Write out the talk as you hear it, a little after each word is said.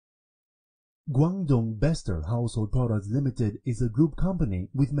Guangdong Bester Household Products Limited is a group company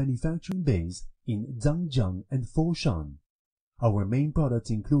with manufacturing base in Zhangjiang and Foshan. Our main products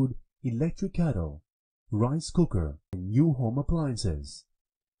include electric kettle, rice cooker, and new home appliances.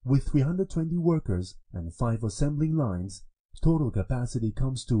 With 320 workers and 5 assembling lines, total capacity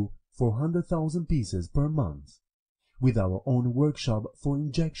comes to 400,000 pieces per month. With our own workshop for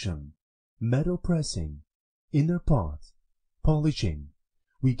injection, metal pressing, inner part, polishing,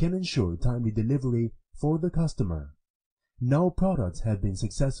 we can ensure timely delivery for the customer. Now products have been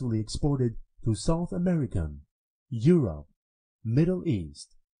successfully exported to South American, Europe, Middle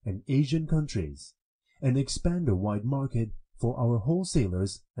East, and Asian countries, and expand a wide market for our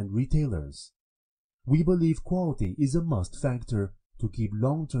wholesalers and retailers. We believe quality is a must factor to keep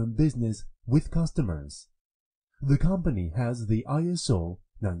long-term business with customers. The company has the ISO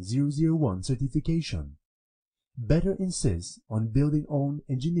 9001 certification. Better insists on building own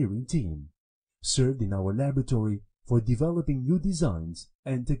engineering team, served in our laboratory for developing new designs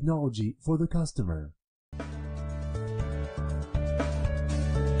and technology for the customer.